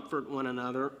comfort one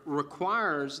another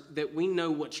requires that we know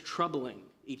what's troubling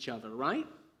each other, right?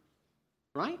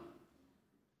 Right?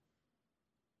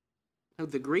 Now,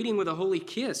 the greeting with a holy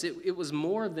kiss, it was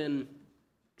more than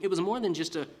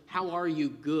just a "how are you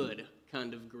good"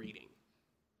 kind of greeting,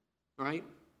 right?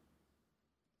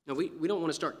 Now, we don't want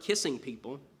to start kissing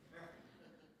people,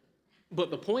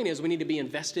 but the point is we need to be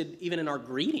invested even in our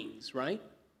greetings, right?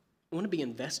 I want to be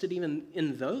invested even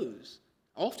in those.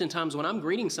 Oftentimes when I'm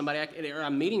greeting somebody or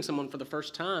I'm meeting someone for the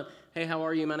first time, "Hey, how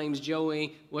are you? My name's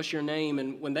Joey. What's your name?"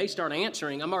 And when they start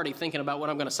answering, I'm already thinking about what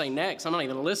I'm going to say next. I'm not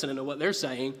even listening to what they're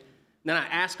saying. Then I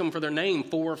ask them for their name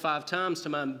 4 or 5 times to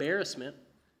my embarrassment.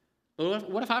 But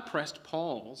what if I pressed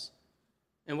pause?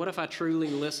 And what if I truly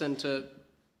listened to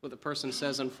what the person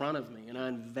says in front of me and I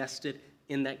invested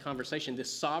in that conversation,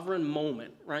 this sovereign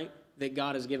moment, right, that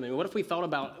God has given me? What if we thought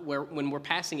about when we're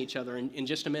passing each other in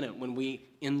just a minute, when we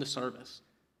end the service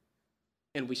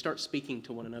and we start speaking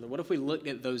to one another? What if we looked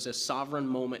at those as sovereign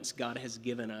moments God has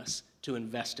given us to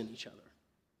invest in each other?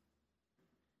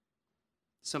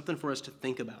 Something for us to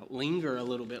think about. Linger a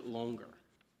little bit longer.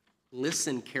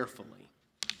 Listen carefully.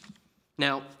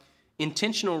 Now,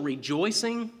 intentional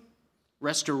rejoicing,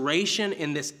 restoration,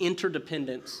 and this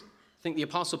interdependence, I think the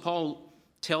Apostle Paul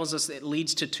tells us it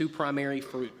leads to 2 primary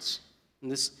fruits.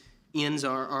 And this ends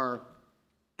our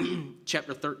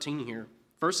chapter 13 here.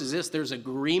 First is this: there's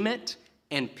agreement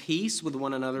and peace with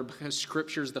one another because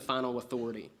Scripture is the final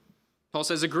authority. Paul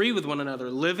says, agree with one another,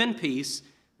 live in peace,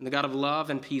 and the God of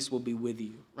love and peace will be with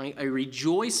you. Right? A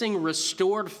rejoicing,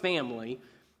 restored family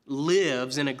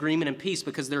lives in agreement and peace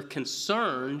because they're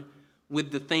concerned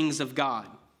with the things of God.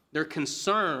 They're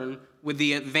concerned with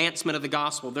the advancement of the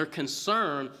gospel. They're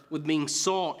concerned with being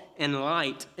salt and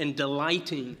light and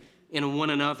delighting in one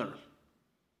another.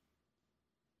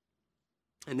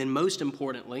 And then most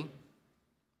importantly,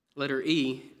 letter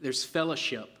E, there's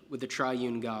fellowship with the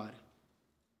triune God.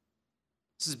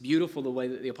 This is beautiful the way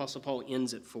that the Apostle Paul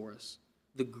ends it for us.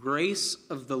 The grace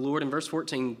of the Lord, in verse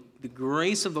 14, the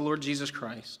grace of the Lord Jesus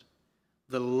Christ,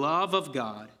 the love of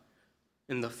God,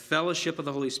 and the fellowship of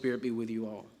the Holy Spirit be with you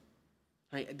all.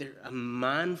 Right? There's a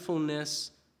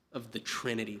mindfulness of the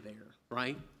Trinity there,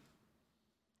 right?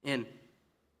 And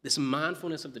This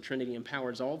mindfulness of the Trinity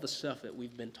empowers all the stuff that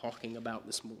we've been talking about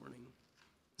this morning.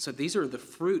 So these are the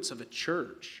fruits of a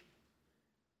church.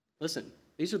 Listen,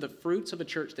 these are the fruits of a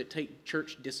church that take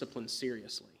church discipline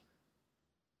seriously.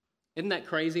 Isn't that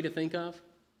crazy to think of?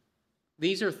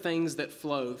 These are things that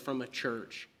flow from a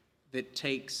church that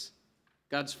takes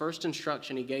God's first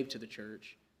instruction he gave to the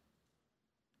church,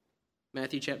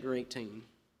 Matthew chapter 18.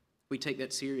 We take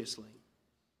that seriously.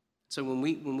 So when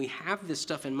we have this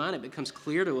stuff in mind, it becomes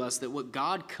clear to us that what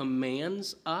God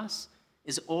commands us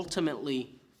is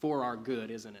ultimately for our good,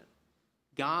 isn't it?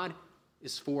 God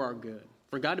is for our good.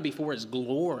 For God to be for his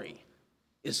glory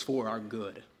is for our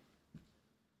good.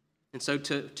 And so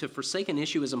to forsake an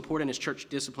issue as important as church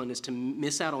discipline is to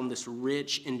miss out on this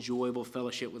rich, enjoyable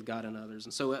fellowship with God and others.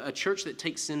 And so a church that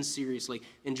takes sin seriously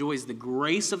enjoys the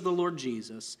grace of the Lord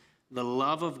Jesus, the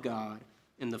love of God,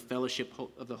 and the fellowship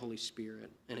of the Holy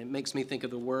Spirit. And it makes me think of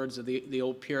the words of the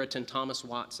old Puritan Thomas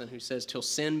Watson, who says, "Till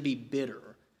sin be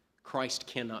bitter, Christ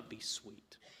cannot be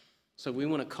sweet." So we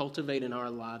want to cultivate in our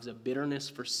lives a bitterness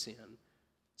for sin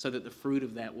so that the fruit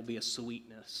of that will be a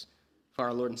sweetness for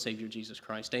our Lord and Savior Jesus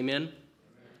Christ. Amen? Amen.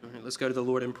 All right, let's go to the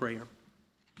Lord in prayer.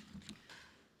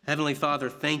 Heavenly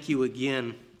Father, thank you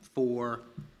again for,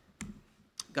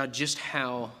 God, just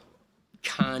how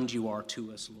kind you are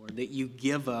to us, Lord, that you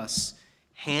give us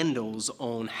handles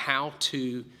on how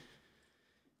to,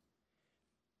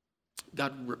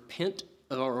 God, repent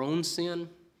of our own sin,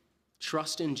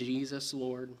 trust in Jesus,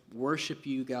 Lord, worship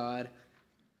you, God,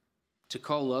 to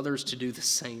call others to do the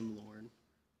same, Lord.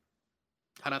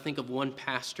 God, I think of one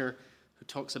pastor who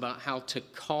talks about how to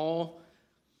call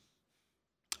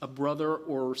a brother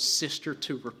or sister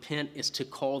to repent is to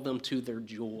call them to their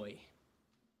joy.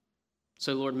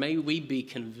 So, Lord, may we be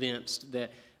convinced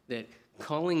that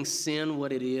calling sin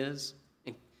what it is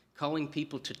and calling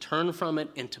people to turn from it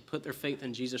and to put their faith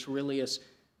in Jesus really is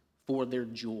for their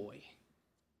joy.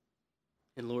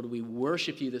 And Lord, we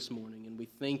worship you this morning, and we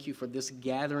thank you for this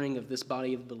gathering of this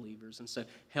body of believers. And so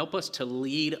help us to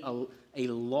lead a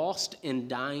lost and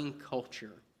dying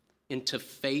culture into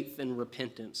faith and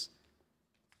repentance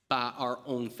by our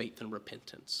own faith and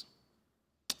repentance.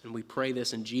 And we pray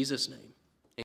this in Jesus' name.